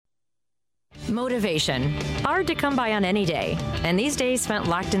Motivation. Hard to come by on any day. And these days spent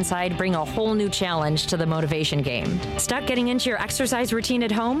locked inside bring a whole new challenge to the motivation game. Stuck getting into your exercise routine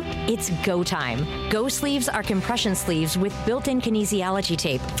at home? It's go time. Go Sleeves are compression sleeves with built-in kinesiology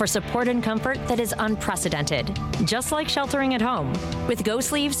tape for support and comfort that is unprecedented. Just like sheltering at home. With Go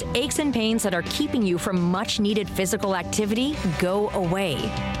Sleeves, aches and pains that are keeping you from much-needed physical activity go away.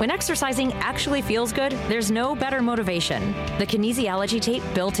 When exercising actually feels good, there's no better motivation. The kinesiology tape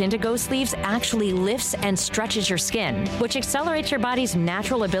built into Go Sleeves actually lifts and stretches your skin, which accelerates your body's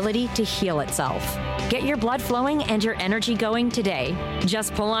natural ability to heal itself. Get your blood flowing and your energy going today.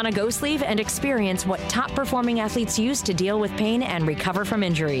 Just pull on a Go Sleeve and experience what top-performing athletes use to deal with pain and recover from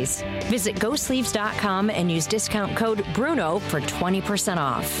injuries. Visit GoSleeves.com and use discount code BRUNO for 20%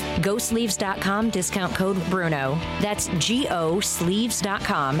 off. GoSleeves.com, discount code BRUNO. That's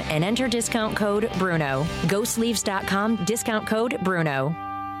GoSleeves.com and enter discount code BRUNO. GoSleeves.com, discount code BRUNO.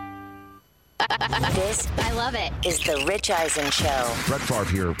 This, I love it, is the Rich Eisen Show. Brett Favre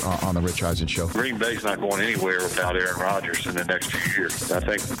here on the Rich Eisen Show. Green Bay's not going anywhere without Aaron Rodgers in the next few years. I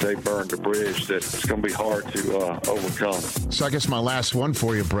think they burned a bridge that's going to be hard to overcome. So I guess my last one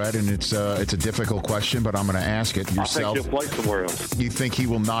for you, Brett, and it's a difficult question, but I'm going to ask it yourself. I think he'll play somewhere else. You think he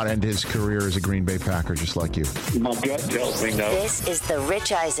will not end his career as a Green Bay Packer just like you? My gut tells me no. This is the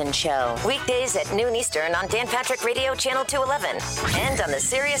Rich Eisen Show. Weekdays at noon Eastern on Dan Patrick Radio Channel 211 and on the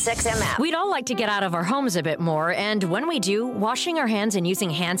SiriusXM app. We'd all like to get out of our homes a bit more, and when we do, washing our hands and using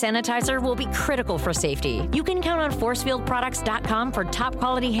hand sanitizer will be critical for safety. You can count on forcefieldproducts.com for top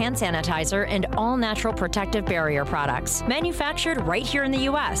quality hand sanitizer and all natural protective barrier products, manufactured right here in the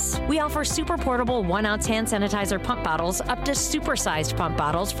U.S. We offer super portable 1-ounce hand sanitizer pump bottles up to super-sized pump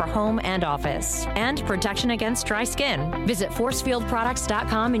bottles for home and office, and protection against dry skin. Visit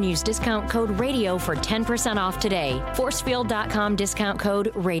forcefieldproducts.com and use discount code RADIO for 10% off today. Forcefield.com, discount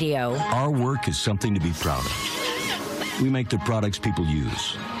code RADIO. Our work is something to be proud of. We make the products people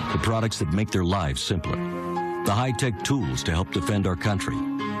use, the products that make their lives simpler, the high-tech tools to help defend our country,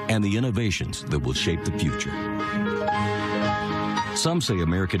 and the innovations that will shape the future. Some say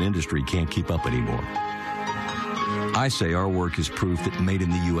American industry can't keep up anymore. I say our work is proof that made in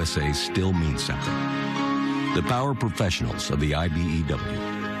the USA still means something. The power professionals of the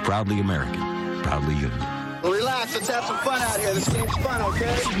IBEW. Proudly American, proudly union. Well, relax. Let's have some fun out here. This game's fun, okay?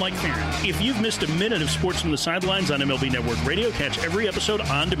 This is Mike Farron. If you've missed a minute of Sports from the Sidelines on MLB Network Radio, catch every episode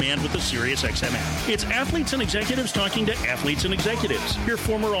on demand with the SiriusXM app. It's athletes and executives talking to athletes and executives. Hear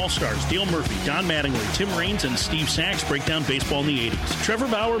former All-Stars Dale Murphy, Don Mattingly, Tim Raines, and Steve Sachs break down baseball in the 80s. Trevor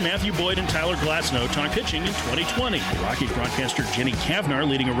Bauer, Matthew Boyd, and Tyler Glasnow talk pitching in 2020. The Rockies broadcaster Jenny Kavnar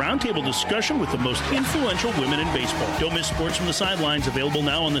leading a roundtable discussion with the most influential women in baseball. Don't miss Sports from the Sidelines, available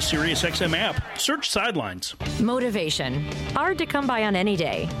now on the SiriusXM app. Search Sidelines. Motivation. Hard to come by on any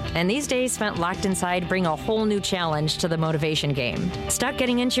day. And these days spent locked inside bring a whole new challenge to the motivation game. Stuck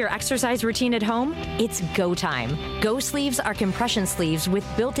getting into your exercise routine at home? It's go time. Go Sleeves are compression sleeves with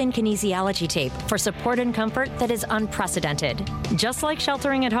built-in kinesiology tape for support and comfort that is unprecedented. Just like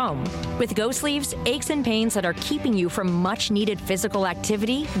sheltering at home. With Go Sleeves, aches and pains that are keeping you from much-needed physical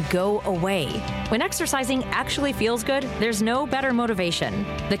activity go away. When exercising actually feels good, there's no better motivation.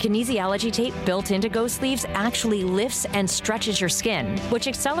 The kinesiology tape built into Go Sleeves actually lifts and stretches your skin, which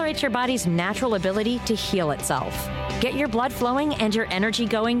accelerates your body's natural ability to heal itself. Get your blood flowing and your energy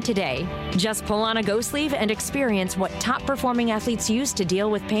going today. Just pull on a Go Sleeve and experience what top-performing athletes use to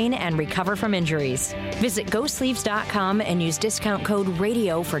deal with pain and recover from injuries. Visit GoSleeves.com and use discount code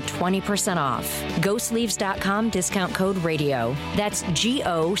RADIO for 20% off. GoSleeves.com, discount code RADIO. That's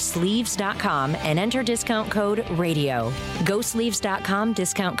GoSleeves.com and enter discount code RADIO. GoSleeves.com,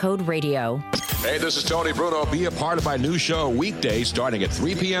 discount code RADIO. Hey, this is Tony Bruno. Be a part of my new show weekdays starting at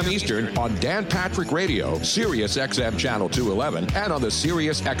 3 p.m. Eastern on Dan Patrick Radio, SiriusXM Channel 211, and on the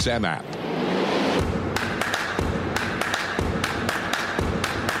SiriusXM app.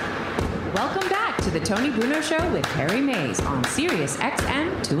 Welcome back to the Tony Bruno Show with Harry Mays on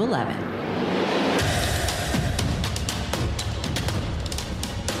SiriusXM 211.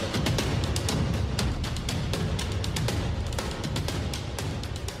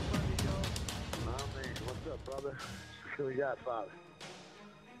 Philly Godfather.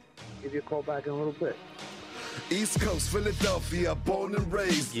 Give you a call back in a little bit. East Coast, Philadelphia, born and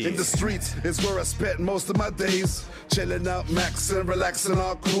raised. In the streets is where I spent most of my days. Chilling out, maxing, relaxing,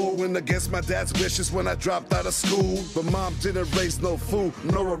 all cool. And against my dad's wishes when I dropped out of school. But mom didn't raise no fool,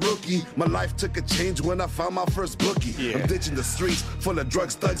 nor a rookie. My life took a change when I found my first bookie. I'm ditching the streets full of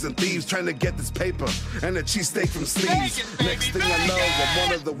drugs, thugs, and thieves, trying to get this paper and a cheesesteak from Steve's. Next thing I know, I'm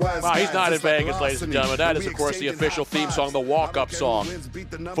one of the wise guys. He's not in Vegas, ladies and gentlemen. That is, of course, the official theme song, the walk-up song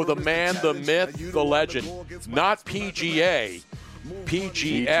for the man, the myth, the legend. Not PGA,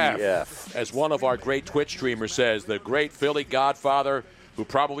 PGF, as one of our great Twitch streamers says, the great Philly Godfather, who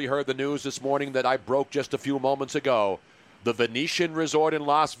probably heard the news this morning that I broke just a few moments ago. The Venetian Resort in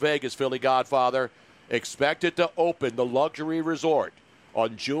Las Vegas, Philly Godfather, expected to open the luxury resort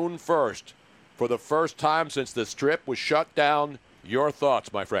on June 1st for the first time since the Strip was shut down. Your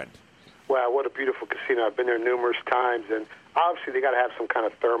thoughts, my friend? Wow, what a beautiful casino. I've been there numerous times, and obviously they got to have some kind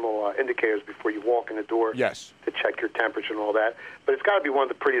of thermal indicators before you walk in the door. Yes. To check your temperature and all that. But it's got to be one of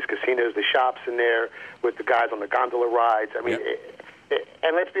the prettiest casinos. The shops in there with the guys on the gondola rides. I mean,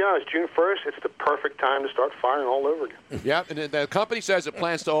 and let's be honest, June 1st, it's the perfect time to start firing all over again. Yeah, and the company says it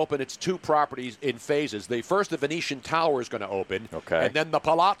plans to open its 2 properties in phases. The Venetian Tower is going to open, and then the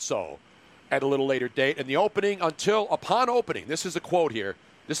Palazzo at a little later date. And the opening upon opening, this is a quote here,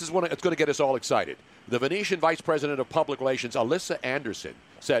 this is one it's going to get us all excited. The Venetian Vice President of Public Relations, Alyssa Anderson,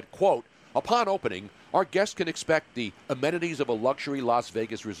 said, quote, upon opening, our guests can expect the amenities of a luxury Las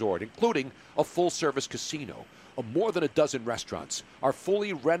Vegas resort, including a full-service casino, more than a dozen restaurants, our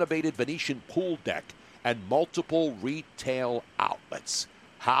fully renovated Venetian pool deck, and multiple retail outlets.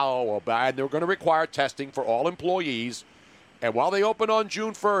 How about, and they're going to require testing for all employees. And while they open on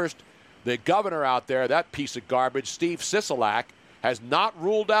June 1st, the governor out there, that piece of garbage, Steve Sisolak, has not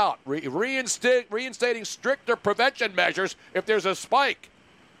ruled out reinstating stricter prevention measures if there's a spike.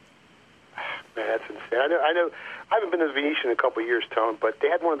 Man, that's insane. I know. I haven't been to the Venetian in a couple of years, Tone, but they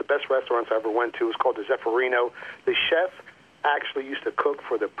had one of the best restaurants I ever went to. It was called the Zeffirino. The chef actually used to cook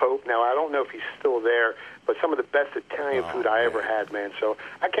for the Pope. Now, I don't know if he's still there, but some of the best Italian food I ever had, man. So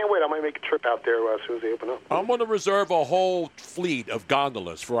I can't wait. I might make a trip out there as soon as they open up. I'm going to reserve a whole fleet of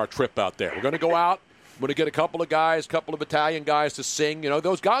gondolas for our trip out there. We're going to go out. I'm going to get a couple of Italian guys to sing. You know,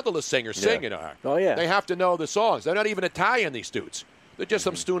 those gondola singers sing, you know. Oh, yeah. They have to know the songs. They're not even Italian, these dudes. They're just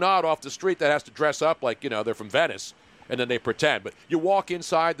some stunado off the street that has to dress up like, you know, they're from Venice, and then they pretend. But you walk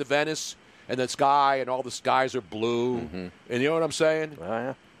inside the Venice, and the sky, and all the skies are blue. And you know what I'm saying?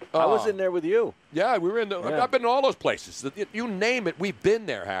 Yeah. I was in there with you. Yeah, we were in the. I've been in all those places. You name it, we've been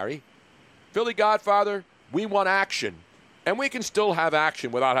there, Harry. Philly Godfather, we want action. And we can still have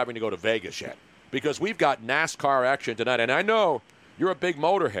action without having to go to Vegas yet. Because we've got NASCAR action tonight. And I know you're a big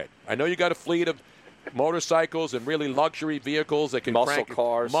motorhead. I know you got a fleet of motorcycles and really luxury vehicles that can muscle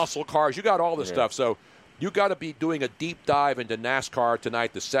cars. You got all this stuff. So you got to be doing a deep dive into NASCAR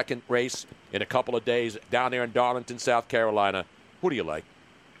tonight, the second race in a couple of days down there in Darlington, South Carolina. Who do you like?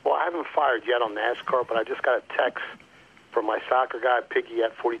 Well, I haven't fired yet on NASCAR, but I just got a text from my soccer guy, Piggy,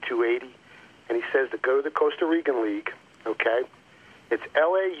 at 4280, and he says to go to the Costa Rican League, okay? It's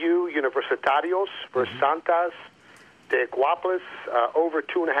LAU Universitarios versus Santos de Guapiles, over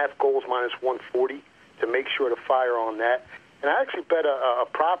 2.5 goals minus 140 to make sure to fire on that. And I actually bet a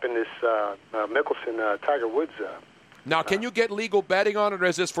prop in this Mickelson Tiger Woods. Now, can you get legal betting on it, or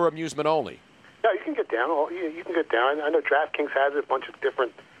is this for amusement only? No, you can get down. You can get down. I know DraftKings has it, a bunch of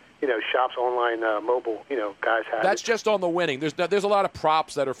different shops, online, mobile, guys have That's it. just on the winning. There's a lot of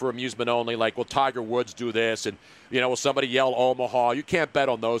props that are for amusement only, like, will Tiger Woods do this? And, will somebody yell Omaha? You can't bet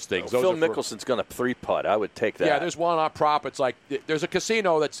on those things. Phil Mickelson's going to 3-putt. I would take that. Yeah, there's one prop. It's like there's a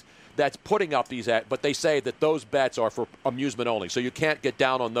casino that's putting up these but they say that those bets are for amusement only, so you can't get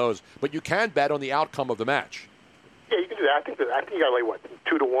down on those. But you can bet on the outcome of the match. Yeah, you can do that. I think you got to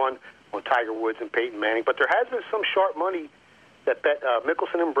lay, 2-1 on Tiger Woods and Peyton Manning. But there has been some sharp money that bet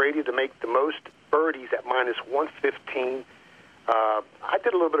Mickelson and Brady to make the most birdies at minus 115. I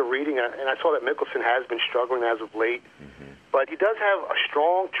did a little bit of reading, and I saw that Mickelson has been struggling as of late. But he does have a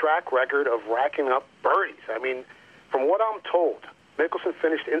strong track record of racking up birdies. I mean, from what I'm told, Mickelson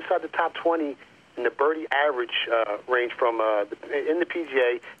finished inside the top 20 in the birdie average range in the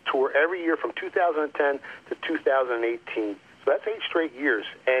PGA Tour every year from 2010 to 2018. So that's 8 straight years.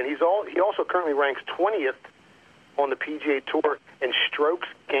 And he also currently ranks 20th on the PGA Tour in strokes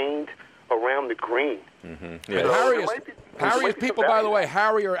gained around the green. Yeah. Harry is people, by the way,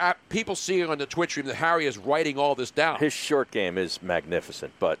 people see on the Twitch stream that Harry is writing all this down. His short game is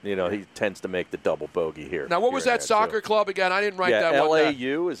magnificent, but, he tends to make the double bogey here. Now, what was that soccer club again? I didn't write that one down.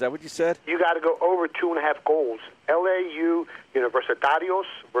 LAU, is that what you said? You got to go over 2.5 goals. LAU Universitarios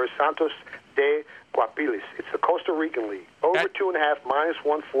versus Santos de Guapiles. It's the Costa Rican League. Over 2.5, minus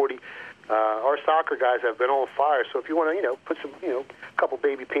 140. Our soccer guys have been on fire, so if you want to, put some, a couple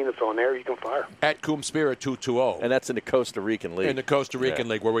baby peanuts on there, you can fire. At Cumspira 220. And that's in the Costa Rican League. In the Costa Rican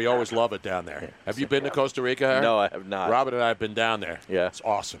League, where we always love it down there. Have you been to Costa Rica, Harry? No, I have not. Robin and I have been down there. Yeah. It's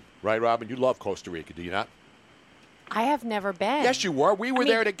awesome. Right, Robin? You love Costa Rica, do you not? I have never been. Yes, you were. We were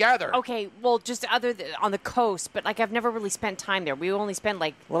there together. Okay, well, just on the coast, but I've never really spent time there. We only spend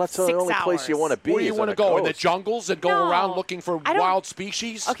Well, that's 6 the only hours. place you want to be. Where do you want to go? In the jungles and go around looking for wild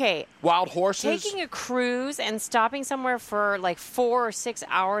species? Okay. Wild horses? Taking a cruise and stopping somewhere for 4 or 6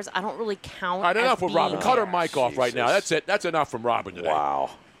 hours, I don't really count. All right, enough with Robin. Cut her mic off right now. Jesus. That's it. That's enough from Robin today.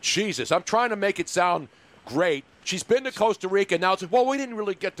 Wow. Jesus, I'm trying to make it sound great. She's been to Costa Rica. Now it's we didn't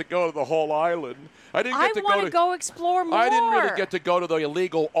really get to go to the whole island. I want to go explore more. I didn't really get to go to the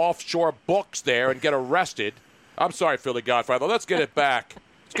illegal offshore books there and get arrested. I'm sorry, Philly Godfather. Let's get it back.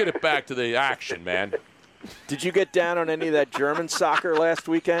 Let's get it back to the action, man. Did you get down on any of that German soccer last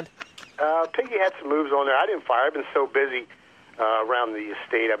weekend? Piggy had some moves on there. I didn't fire. I've been so busy around the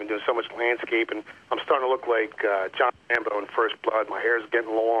estate. I've been doing so much landscaping. I'm starting to look like John Rambo in First Blood. My hair's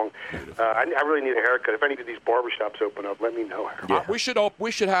getting long. I really need a haircut. If any of these barbershops open up, let me know. Yeah. We should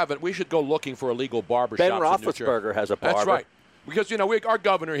have it. We should go looking for illegal barbershops. Ben Roethlisberger has a barber. That's right. Because our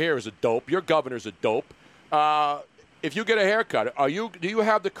governor here is a dope. Your governor's a dope. If you get a haircut, do you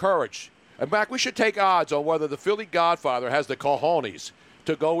have the courage? In fact, we should take odds on whether the Philly Godfather has the cojones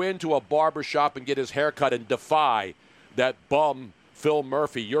to go into a barbershop and get his haircut and defy that bum Phil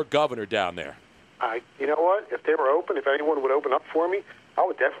Murphy, your governor down there. You know what? If they were open, if anyone would open up for me, I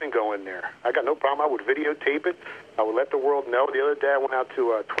would definitely go in there. I got no problem. I would videotape it. I would let the world know. The other day I went out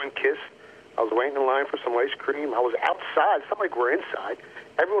to Twin Kiss. I was waiting in line for some ice cream. I was outside. It's not like we're inside.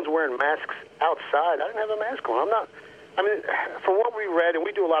 Everyone's wearing masks outside. I didn't have a mask on. From what we read, and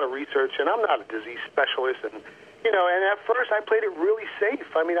we do a lot of research, and I'm not a disease specialist, and at first I played it really safe.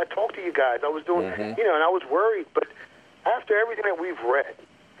 I talked to you guys. I was doing, and I was worried, but after everything that we've read,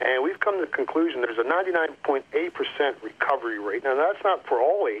 and we've come to the conclusion there's a 99.8% recovery rate. Now, that's not for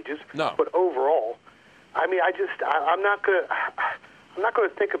all ages, but overall. I'm not going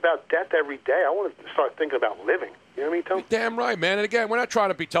to think about death every day. I want to start thinking about living. You know what I mean, Tom? You're damn right, man. And again, we're not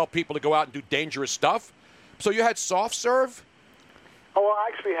trying to tell people to go out and do dangerous stuff. So you had soft serve? Oh, well, I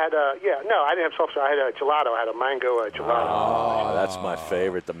actually had I didn't have soft serve. I had a gelato. I had a mango gelato. Oh, that's my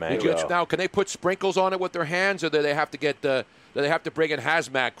favorite, the mango. Now, can they put sprinkles on it with their hands, or do they have to do they have to bring in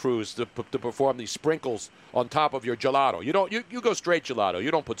hazmat crews to perform these sprinkles on top of your gelato? You go straight gelato.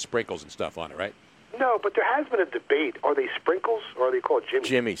 You don't put sprinkles and stuff on it, right? No, but there has been a debate. Are they sprinkles or are they called Jimmys?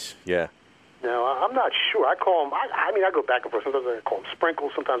 Jimmys, yeah. No, I'm not sure. I call them, I go back and forth. Sometimes I call them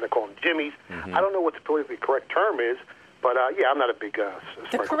sprinkles. Sometimes I call them Jimmys. Mm-hmm. I don't know what the politically correct term is, but I'm not a big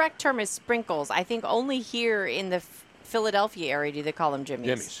The correct term is sprinkles. I think only here in the Philadelphia area do they call them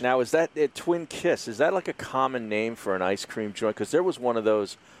Jimmys. Now, is that at Twin Kiss? Is that like a common name for an ice cream joint? Because there was one of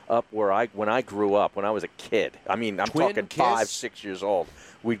those up where when I grew up, when I was a kid. I'm talking Kiss? 5, 6 years old.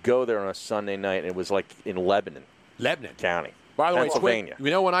 We'd go there on a Sunday night, and it was like in Lebanon County. By the way, Pennsylvania.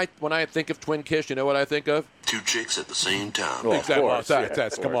 when I think of Twin Kiss, you know what I think of? Two chicks at the same time. Well,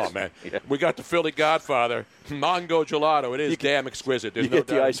 exactly. Come on, man. Yeah. We got the Philly Godfather, Mango Gelato. It is damn exquisite. There's you get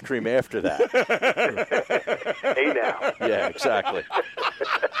the ice cream after that. Hey, now. Yeah, exactly. Come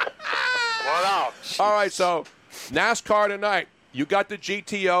on. All right, so NASCAR tonight. You got the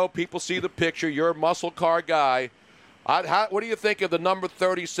GTO. People see the picture. You're a muscle car guy. What do you think of the number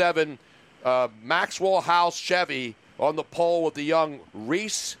 37 Maxwell House Chevy on the pole with the young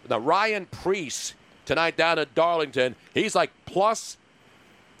Ryan Preece tonight down at Darlington? He's like plus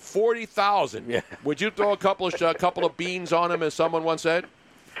 40,000. Yeah. Would you throw a couple of beans on him, as someone once said?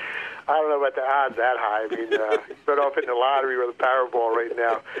 I don't know about the odds that high. Better off hitting the lottery or the Powerball right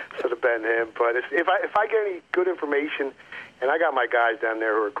now instead of betting him. But if I get any good information, and I got my guys down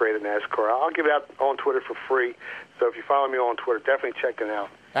there who are great at NASCAR, I'll give it out on Twitter for free. So if you follow me on Twitter, definitely check it out.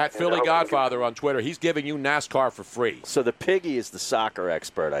 At Philly Godfather on Twitter. He's giving you NASCAR for free. So the Piggy is the soccer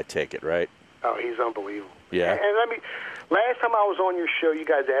expert, I take it, right? Oh, he's unbelievable. Yeah. And last time I was on your show, you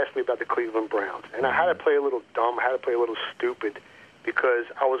guys asked me about the Cleveland Browns. And I had to play a little dumb. I had to play a little stupid because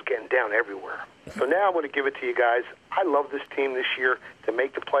I was getting down everywhere. So now I'm going to give it to you guys. I love this team this year to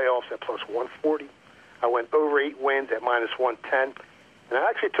make the playoffs at plus 140. I went over 8 wins at minus 110. And I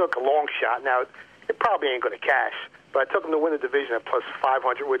actually took a long shot. Now, it probably ain't going to cash, but I took them to win the division at plus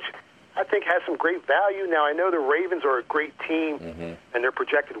 500, which I think has some great value. Now, I know the Ravens are a great team, and their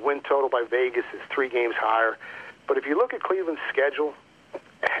projected win total by Vegas is 3 games higher. But if you look at Cleveland's schedule,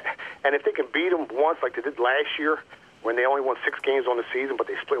 and if they can beat them once like they did last year, when they only won 6 games on the season, but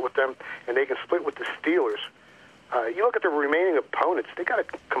they split with them, and they can split with the Steelers. You look at the remaining opponents, they got a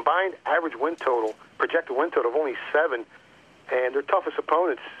combined average win total, projected win total of only 7, and their toughest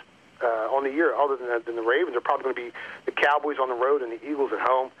opponents on the year, other than the Ravens, are probably going to be the Cowboys on the road and the Eagles at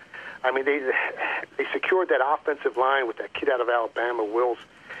home. I mean, they secured that offensive line with that kid out of Alabama, Wills,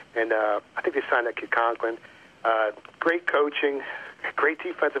 and I think they signed that kid Conklin. Great coaching, great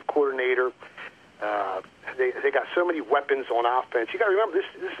defensive coordinator. They got so many weapons on offense. You got to remember,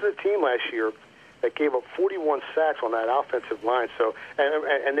 this is a team last year that gave up 41 sacks on that offensive line. So,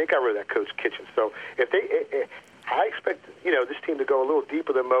 and they got rid of that coach Kitchen. So, I expect this team to go a little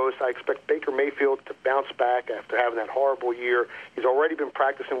deeper than most. I expect Baker Mayfield to bounce back after having that horrible year. He's already been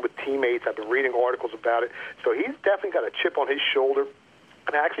practicing with teammates. I've been reading articles about it. So he's definitely got a chip on his shoulder.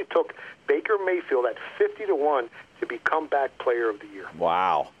 And I actually took Baker Mayfield at 50-1 to be comeback player of the year.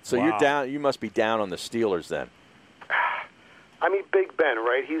 Wow. So you're down. You must be down on the Steelers then. I mean, Big Ben,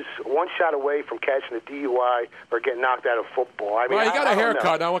 right? He's one shot away from catching a DUI or getting knocked out of football. I mean, well, he got a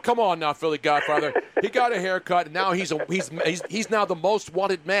haircut now. Come on now, Philly Godfather. He got a haircut, and now he's now the most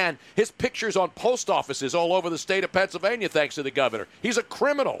wanted man. His picture's on post offices all over the state of Pennsylvania, thanks to the governor. He's a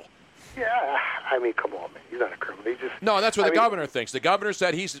criminal. Yeah, I mean, come on, man. He's not a criminal. He just that's what the governor thinks. The governor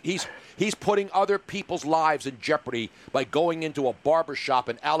said he's putting other people's lives in jeopardy by going into a barber shop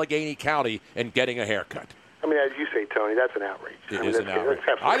in Allegheny County and getting a haircut. I mean, as you say, Tony, that's an outrage. It is an outrage.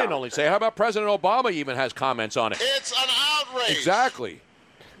 I didn't only say. How about President Obama even has comments on it? It's an outrage. Exactly.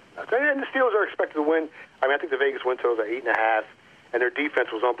 And the Steelers are expected to win. I mean, I think the Vegas win total is at 8.5, and their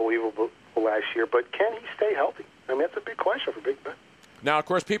defense was unbelievable last year. But can he stay healthy? I mean, that's a big question for Big Ben. Now, of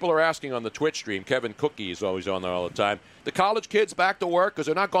course, people are asking on the Twitch stream. Kevin Cookie is always on there all the time. The college kids back to work because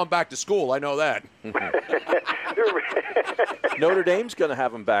they're not going back to school. I know that. Notre Dame's going to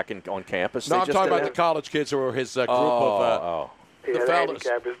have them back on campus. No, I'm talking about the college kids who are his group of the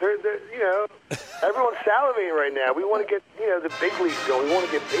handicappers. They're everyone's salivating right now. We want to get the big leagues going. We want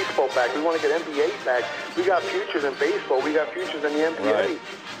to get baseball back. We want to get NBA back. We got futures in baseball. We got futures in the NBA. Right.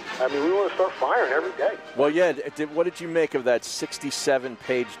 I mean, we want to start firing every day. Well, yeah. What did you make of that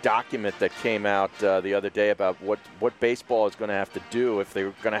 67-page document that came out the other day about what baseball is going to have to do if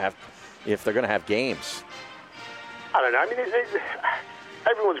they're going to have games? I don't know. I mean,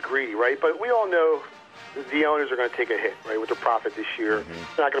 everyone's greedy, right? But we all know the owners are going to take a hit, right, with their profit this year. Mm-hmm.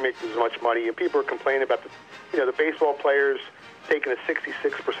 They're not going to make as much money, and people are complaining about the baseball players taking a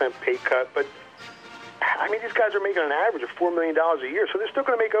 66% pay cut, but. I mean, these guys are making an average of $4 million a year, so they're still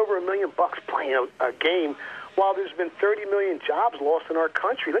going to make over $1 million playing a game while there's been 30 million jobs lost in our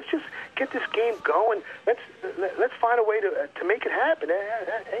country. Let's just get this game going. Let's find a way to make it happen,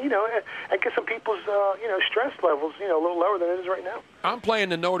 and get some people's stress levels a little lower than it is right now. I'm playing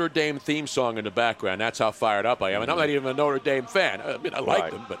the Notre Dame theme song in the background. That's how fired up I am. And I'm not even a Notre Dame fan. I mean, I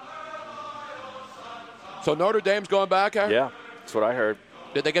like them, but so Notre Dame's going back, huh? Yeah, that's what I heard.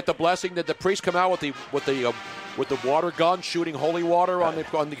 Did they get the blessing? Did the priest come out with the water gun shooting holy water on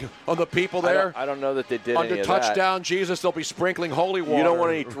the people there? I don't know that they did any of that. Under touchdown Jesus, they'll be sprinkling holy water. You don't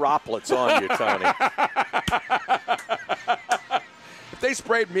want any droplets on you, Tony. If they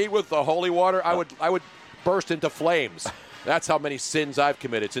sprayed me with the holy water, I would burst into flames. That's how many sins I've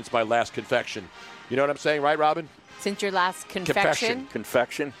committed since my last confession. You know what I'm saying, right, Robin? Since your last confession?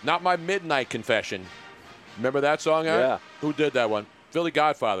 Confession? Not my midnight confession. Remember that song? Yeah. Who did that one? Philly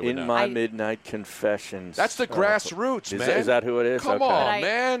Godfather. In my midnight confessions. That's the grassroots, man. Is that who it is? Come on,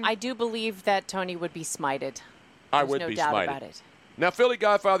 man. I do believe that Tony would be smited. I would be smited. About it. Now, Philly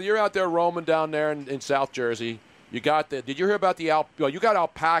Godfather, you're out there roaming down there in South Jersey. You got did you hear about you got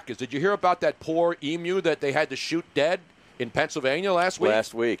alpacas. Did you hear about that poor emu that they had to shoot dead in Pennsylvania last week?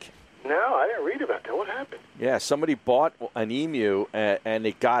 Last week. No, I didn't read about that. What happened? Yeah, somebody bought an emu and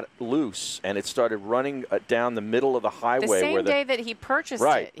it got loose and it started running down the middle of the highway. The same day that he purchased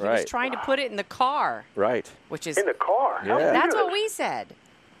it. He was trying to put it in the car. Right. Which is in the car. Yeah. That's what we said.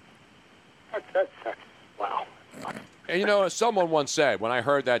 That's wow. And someone once said when I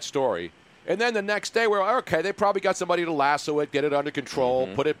heard that story, and then the next day we're like, okay, they probably got somebody to lasso it, get it under control,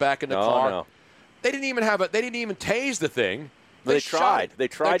 put it back in the car. No. They didn't even tase the thing. They tried. They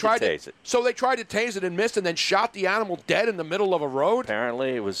tried to tase it. So they tried to tase it and missed, and then shot the animal dead in the middle of a road.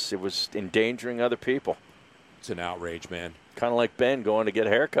 Apparently, it was endangering other people. It's an outrage, man. Kind of like Ben going to get a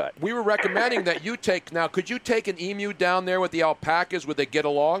haircut. We were recommending that you take. Now, could you take an emu down there with the alpacas? Would they get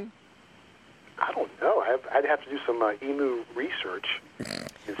along? I don't know. I'd have to do some emu research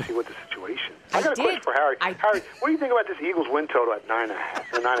and see what the situation is. I got a question for Harry. Harry, what do you think about this Eagles win total at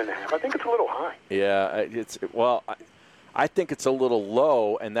 9.5 or 9.5? I think it's a little high. Yeah, I think it's a little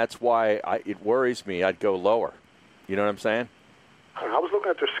low, and that's why it worries me. I'd go lower. You know what I'm saying? I was looking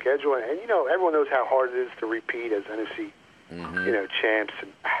at their schedule, and everyone knows how hard it is to repeat as NFC, champs.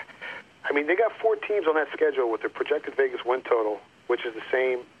 And I mean, they got 4 teams on that schedule with their projected Vegas win total, which is the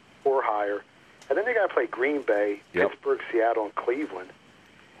same or higher. And then they got to play Green Bay, Pittsburgh, Seattle, and Cleveland.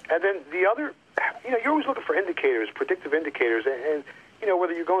 And then the other, you're always looking for indicators, predictive indicators, and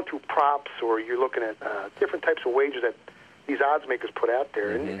whether you're going through props or you're looking at different types of wagers that these odds makers put out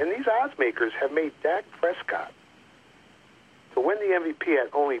there. And these odds makers have made Dak Prescott to win the MVP at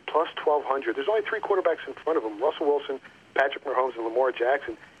only plus 1,200. There's only 3 quarterbacks in front of him, Russell Wilson, Patrick Mahomes, and Lamar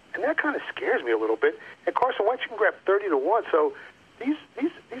Jackson. And that kind of scares me a little bit. And Carson Wentz, you can grab 30 to 1. So these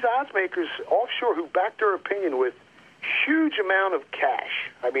odds makers offshore who back their opinion with huge amount of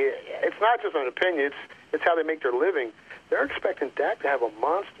cash. I mean, it's not just an opinion. It's how they make their living. They're expecting Dak to have a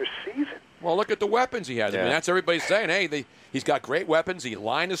monster season. Well, look at the weapons he has. I mean, that's everybody's saying, hey, he's got great weapons. The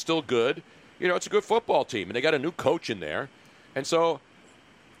line is still good. It's a good football team. And they got a new coach in there. And so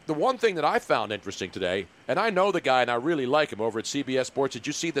the one thing that I found interesting today, and I know the guy and I really like him over at CBS Sports. Did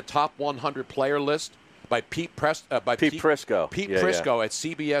you see the top 100 player list by Pete Prisco? Pete Prisco at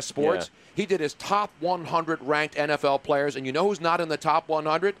CBS Sports. Yeah. He did his top 100 ranked NFL players. And you know who's not in the top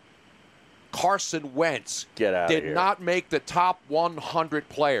 100? Carson Wentz. Get out of did here. not make the top 100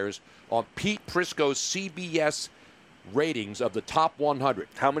 players on Pete Prisco's CBS ratings of the top 100.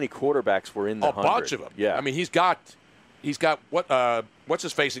 How many quarterbacks were in the 100? A bunch of them. Yeah. I mean, he's got what's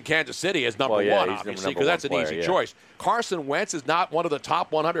his face in Kansas City as number one, obviously, because that's an easy choice. Carson Wentz is not one of the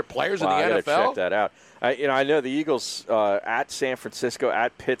top 100 players in the NFL. I got to check that out. I know the Eagles at San Francisco,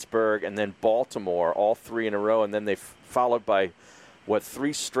 at Pittsburgh, and then Baltimore, all 3 in a row, and then they followed by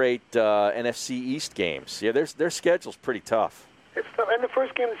 3 straight NFC East games. Yeah, their schedule's pretty tough. It's tough. And the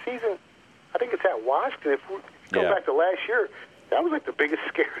first game of the season, I think it's at Washington. If we go back to last year, that was like the biggest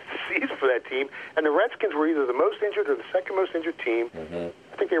scare of the season for that team. And the Redskins were either the most injured or the second most injured team.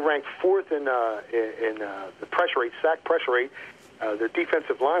 I think they ranked 4th in the pressure rate, sack pressure rate. Their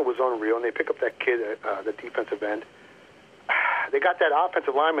defensive line was unreal, and they pick up that kid, the defensive end. They got that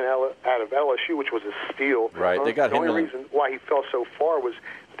offensive lineman out of LSU, which was a steal. Right, they got the him. The only reason why he fell so far was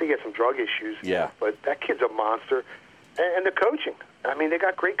I think he had some drug issues. Yeah. But that kid's a monster. And the coaching. I mean, they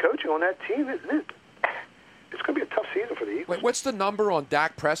got great coaching on that team. It's going to be a tough season for the Eagles. Wait, what's the number on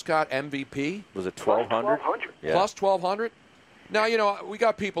Dak Prescott MVP? Was it 1,200? Plus 1,200? Now, we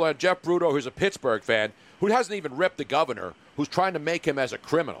got people like Jeff Bruto, who's a Pittsburgh fan, who hasn't even ripped the governor, who's trying to make him as a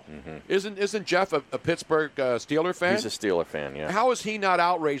criminal. Isn't Jeff a Pittsburgh Steeler fan? He's a Steeler fan, yeah. How is he not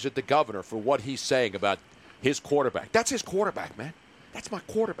outraged at the governor for what he's saying about his quarterback? That's his quarterback, man. That's my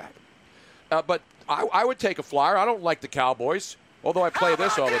quarterback. But I would take a flyer. I don't like the Cowboys, although I play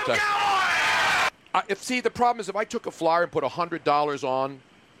this all the time. The problem is if I took a flyer and put $100 on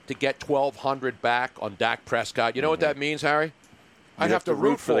to get $1,200 back on Dak Prescott, you know what that means, Harry? I'd have to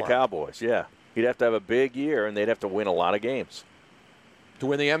root for the Cowboys, yeah. He'd have to have a big year, and they'd have to win a lot of games. To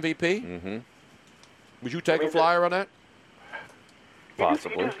win the MVP? Would you take a flyer on that?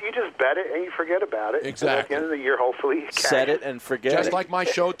 Possibly. You just bet it, and you forget about it. Exactly. And at the end of the year, hopefully, set it and forget Just it. like my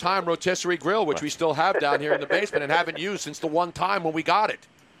Showtime rotisserie grill, which we still have down here in the basement and haven't used since the one time when we got it.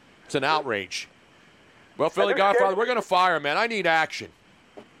 It's an outrage. Well, Philly Godfather, we're going to fire him, man. I need action.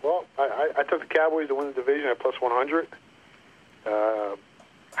 Well, I took the Cowboys to win the division at plus 100. I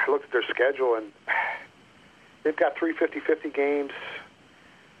looked at their schedule, and they've got 3 50-50 games.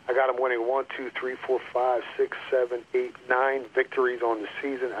 I got them winning 1, 2, 3, 4, 5, 6, 7, 8, 9 victories on the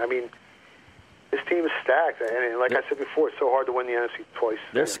season. I mean, this team is stacked. And like I said before, it's so hard to win the NFC twice.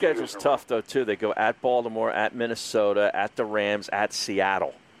 Their schedule's tough, though, too. They go at Baltimore, at Minnesota, at the Rams, at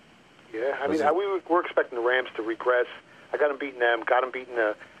Seattle. Yeah, I mean, we're expecting the Rams to regress. I got them beating them, got them beating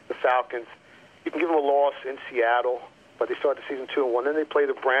the Falcons. You can give them a loss in Seattle, but they start the season 2-1. Then they play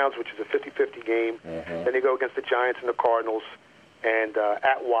the Browns, which is a 50-50 game. Then they go against the Giants and the Cardinals, and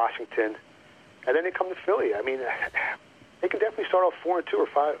at Washington, and then they come to Philly. I mean, they can definitely start off 4-2 or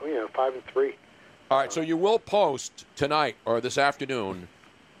 5-3. All right, so you will post tonight or this afternoon.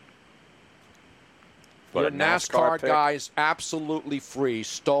 What, your a NASCAR pick? guys absolutely free,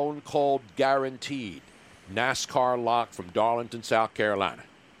 stone cold guaranteed. NASCAR lock from Darlington, South Carolina.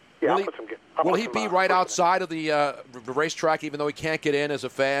 Yeah, will he be right outside of the racetrack, even though he can't get in as a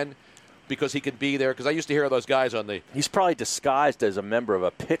fan? Because he can be there. Because I used to hear those guys on the... He's probably disguised as a member of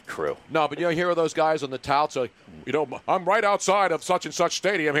a pit crew. No, but you hear those guys on the touts like, I'm right outside of such and such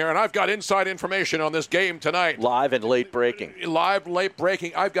stadium here, and I've got inside information on this game tonight. Live and late breaking. Live, late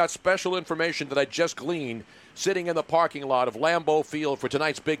breaking. I've got special information that I just gleaned sitting in the parking lot of Lambeau Field for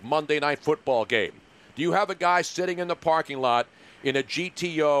tonight's big Monday night football game. Do you have a guy sitting in the parking lot in a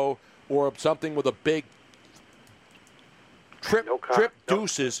GTO or something with a big Trip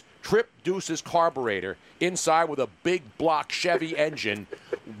Deuce's carburetor inside with a big block Chevy engine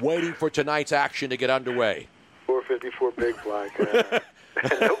waiting for tonight's action to get underway. 454 big block.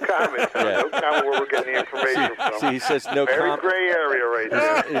 No comment. No comment where we're getting the information from. See, he says no comment. Very gray area right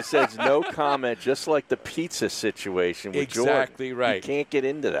there. He says no comment, just like the pizza situation with Exactly Jordan. right. You can't get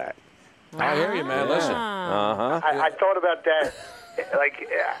into that. I hear you, man. Listen. Uh-huh. I thought about that, like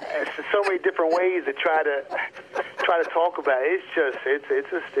so many different ways to try to talk about it.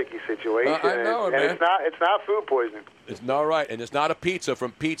 It's a sticky situation. I know it, man. And it's not food poisoning. It's not right, and it's not a pizza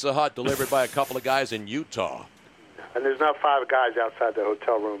from Pizza Hut delivered by a couple of guys in Utah. And there's not 5 guys outside the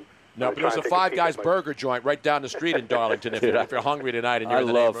hotel room. No, but there's a Five Guys burger joint right down the street in Darlington if you're hungry tonight and you're in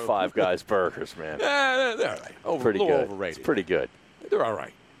the love neighborhood. Five Guys burgers, man. They're all right. Pretty a little good. overrated. It's pretty good. They're all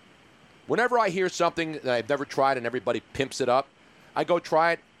right. Whenever I hear something that I've never tried and everybody pimps it up, I go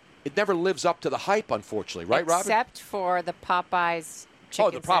try it. It never lives up to the hype, unfortunately. Right, Robin? Except for the Popeyes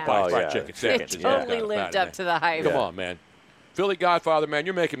chicken the Popeyes fried sandwich. chicken sandwich. It totally lived up to the hype. Come on, man. Philly Godfather, man,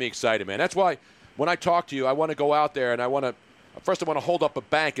 you're making me excited, man. That's why when I talk to you, I want to go out there and I want to hold up a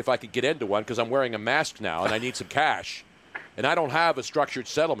bank if I could get into one because I'm wearing a mask now and I need some cash. And I don't have a structured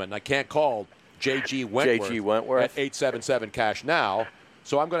settlement. I can't call J.G. Wentworth at 877-CASH now.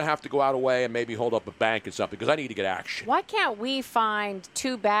 So I'm going to have to go out away and maybe hold up a bank or something because I need to get action. Why can't we find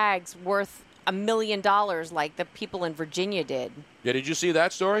 2 bags worth $1 million like the people in Virginia did? Yeah, did you see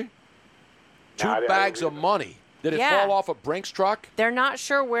that story? 2 I bags of money. Did it fall off a Brinks truck? They're not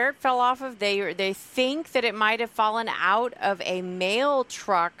sure where it fell off of. They think that it might have fallen out of a mail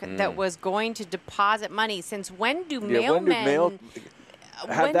truck that was going to deposit money. Since when do mailmen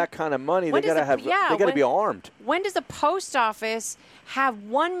have that kind of money? They got to be armed. When does the post office have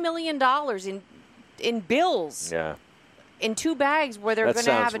 $1 million in bills? Yeah. In 2 bags where they're going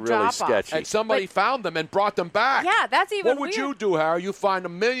to have a really drop sketchy. off. And somebody found them and brought them back. Yeah, that's even What would weird. you do, Harry? You find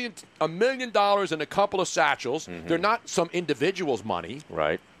 $1 million in a couple of satchels. They're not some individual's money.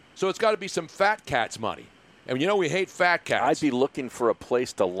 Right. So it's got to be some fat cat's money. And we hate fat cats. I'd be looking for a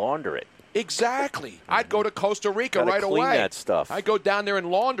place to launder it. Exactly. I'd go to Costa Rica Gotta right clean away. that stuff. I'd go down there and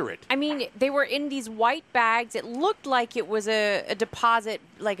launder it. I mean, they were in these white bags. It looked like it was a deposit,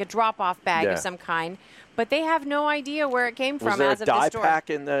 like a drop-off bag of some kind. But they have no idea where it came from. Was there as a of the dye store. pack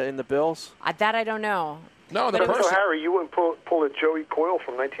in the bills? That I don't know. No, the But it was- person. So, Harry, you wouldn't pull a Joey Coyle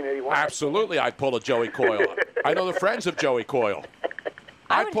from 1981? Absolutely, I'd pull a Joey Coyle. I know the friends of Joey Coyle.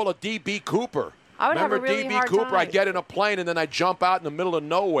 I'd pull a D.B. Cooper. I would have Remember a really D.B. hard Cooper? time. I'd get in a plane and then I'd jump out in the middle of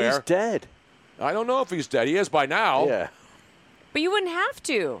nowhere. He's dead. I don't know if he's dead. He is by now. Yeah. But you wouldn't have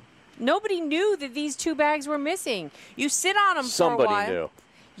to. Nobody knew that these 2 bags were missing. You sit on them for a while. Somebody knew.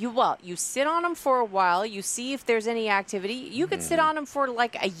 You sit on them for a while. You see if there's any activity. You could sit on them for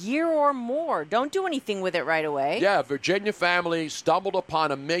like a year or more. Don't do anything with it right away. Yeah, a Virginia family stumbled upon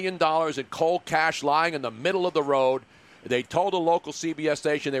 $1 million in cold cash lying in the middle of the road. They told a local CBS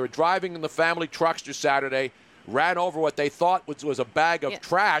station they were driving in the family truckster Saturday, ran over what they thought was a bag of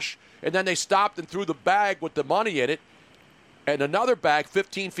trash, and then they stopped and threw the bag with the money in it and another bag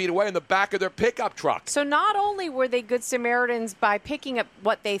 15 feet away in the back of their pickup truck. So not only were they good Samaritans by picking up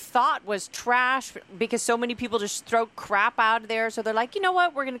what they thought was trash, because so many people just throw crap out of there, so they're like, you know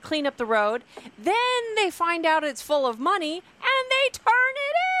what, we're going to clean up the road. Then they find out it's full of money, and they turn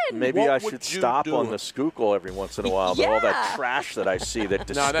it in. Maybe I should stop on the Schuylkill every once in a while with all that Yeah. trash that I see that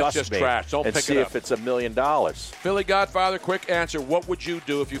disgusts No, that's just me. trash. Don't and pick see it up. if it's $1 million. Philly Godfather, quick answer. What would you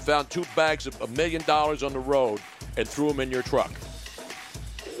do if you found 2 bags of $1 million on the road and threw them in your truck?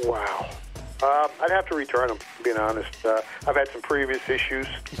 Wow. I'd have to return them, being honest. I've had some previous issues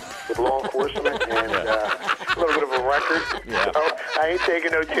with law enforcement and a little bit of a record. Yeah. So I ain't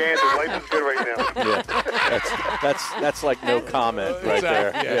taking no chances. Life is good right now. Yeah. That's like no comment right there.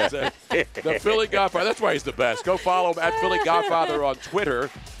 Exactly, yeah, exactly. The Philly Godfather, that's why he's the best. Go follow him at Philly Godfather on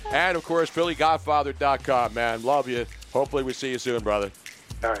Twitter. And, of course, PhillyGodfather.com, man. Love you. Hopefully we see you soon, brother.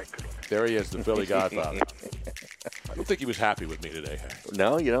 All right. There he is, the Philly Godfather. I don't think he was happy with me today, Harry.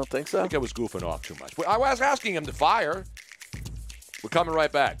 No, you don't think so? I think I was goofing off too much. I was asking him to fire. We're coming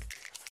right back.